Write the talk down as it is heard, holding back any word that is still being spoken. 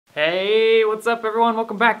Hey, what's up everyone?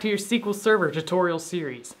 Welcome back to your SQL Server tutorial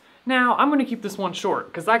series. Now, I'm going to keep this one short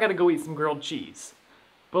because I got to go eat some grilled cheese.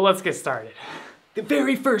 But let's get started. The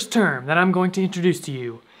very first term that I'm going to introduce to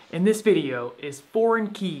you in this video is foreign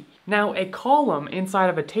key. Now, a column inside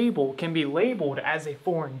of a table can be labeled as a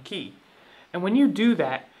foreign key. And when you do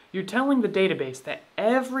that, you're telling the database that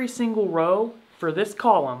every single row for this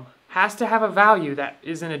column has to have a value that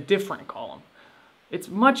is in a different column. It's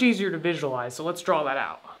much easier to visualize, so let's draw that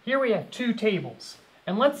out. Here we have two tables,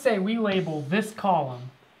 and let's say we label this column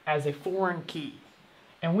as a foreign key,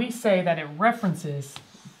 and we say that it references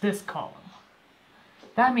this column.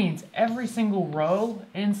 That means every single row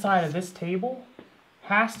inside of this table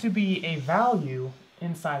has to be a value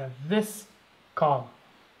inside of this column.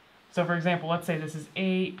 So for example, let's say this is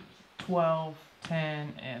 8, 12,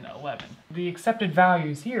 10, and 11. The accepted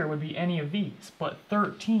values here would be any of these, but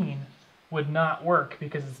 13 would not work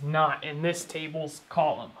because it's not in this table's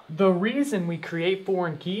column. The reason we create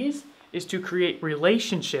foreign keys is to create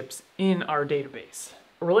relationships in our database.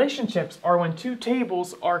 Relationships are when two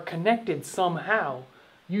tables are connected somehow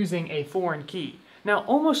using a foreign key. Now,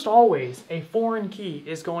 almost always, a foreign key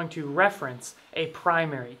is going to reference a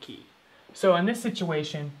primary key. So in this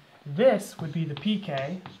situation, this would be the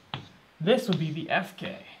PK, this would be the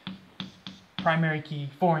FK, primary key,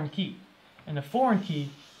 foreign key. And the foreign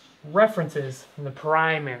key references the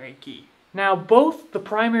primary key. Now, both the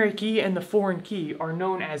primary key and the foreign key are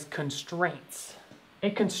known as constraints.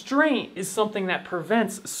 A constraint is something that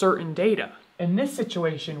prevents certain data. In this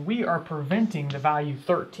situation, we are preventing the value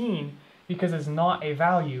 13 because it's not a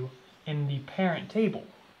value in the parent table.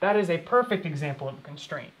 That is a perfect example of a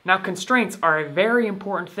constraint. Now, constraints are a very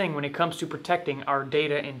important thing when it comes to protecting our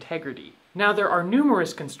data integrity. Now, there are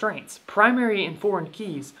numerous constraints. Primary and foreign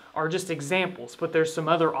keys are just examples, but there's some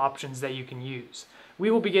other options that you can use. We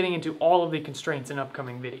will be getting into all of the constraints in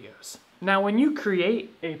upcoming videos. Now, when you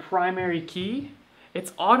create a primary key,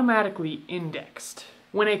 it's automatically indexed.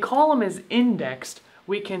 When a column is indexed,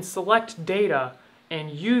 we can select data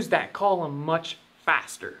and use that column much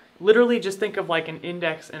faster. Literally, just think of like an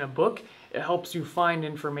index in a book. It helps you find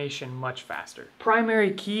information much faster.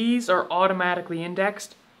 Primary keys are automatically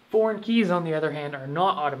indexed. Foreign keys, on the other hand, are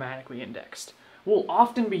not automatically indexed. We'll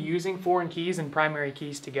often be using foreign keys and primary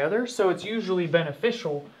keys together, so it's usually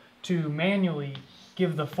beneficial to manually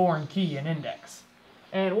give the foreign key an index.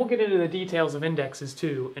 And we'll get into the details of indexes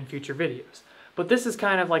too in future videos. But this is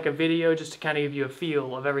kind of like a video just to kind of give you a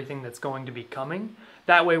feel of everything that's going to be coming.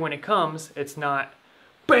 That way when it comes, it's not,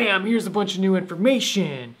 bam, here's a bunch of new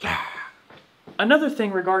information. Yeah. Another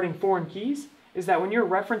thing regarding foreign keys is that when you're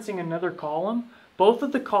referencing another column, both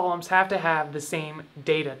of the columns have to have the same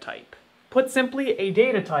data type. Put simply, a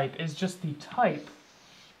data type is just the type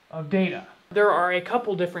of data. There are a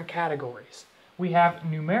couple different categories. We have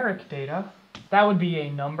numeric data, that would be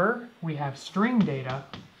a number. We have string data.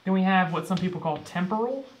 Then we have what some people call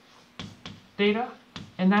temporal data,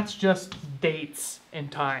 and that's just dates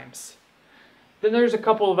and times. Then there's a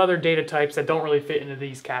couple of other data types that don't really fit into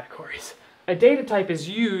these categories. A data type is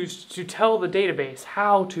used to tell the database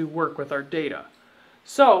how to work with our data.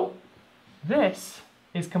 So, this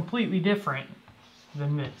is completely different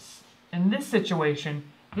than this. In this situation,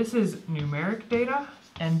 this is numeric data,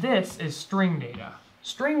 and this is string data.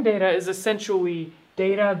 String data is essentially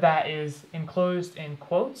data that is enclosed in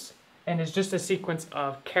quotes and is just a sequence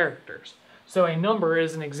of characters. So a number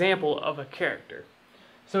is an example of a character.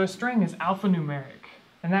 So a string is alphanumeric,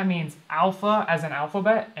 and that means alpha as in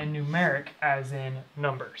alphabet and numeric as in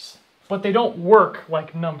numbers. But they don't work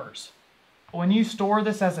like numbers. When you store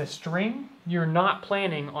this as a string, you're not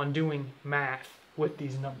planning on doing math with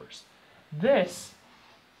these numbers. This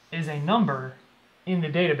is a number in the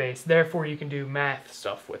database, therefore you can do math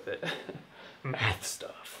stuff with it. Math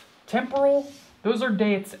stuff. Temporal, those are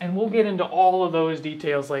dates, and we'll get into all of those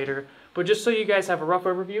details later, but just so you guys have a rough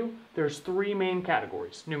overview, there's three main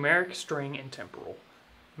categories: numeric, string, and temporal.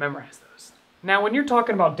 Memorize those. Now, when you're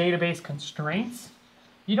talking about database constraints,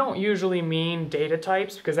 you don't usually mean data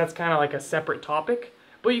types because that's kind of like a separate topic,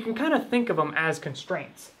 but you can kind of think of them as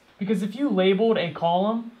constraints. Because if you labeled a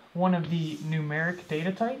column one of the numeric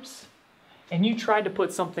data types, and you tried to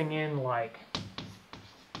put something in like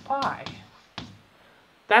pi,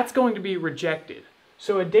 that's going to be rejected.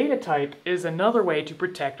 So a data type is another way to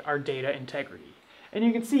protect our data integrity. And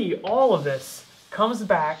you can see all of this comes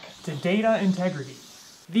back to data integrity.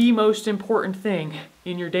 The most important thing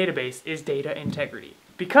in your database is data integrity.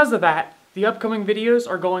 Because of that, the upcoming videos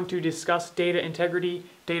are going to discuss data integrity,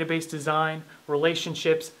 database design,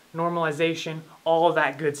 relationships, normalization, all of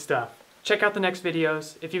that good stuff. check out the next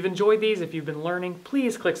videos. If you've enjoyed these, if you've been learning,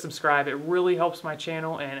 please click subscribe. It really helps my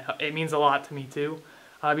channel and it means a lot to me too.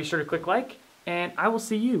 Be sure to click like, and I will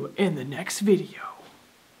see you in the next video.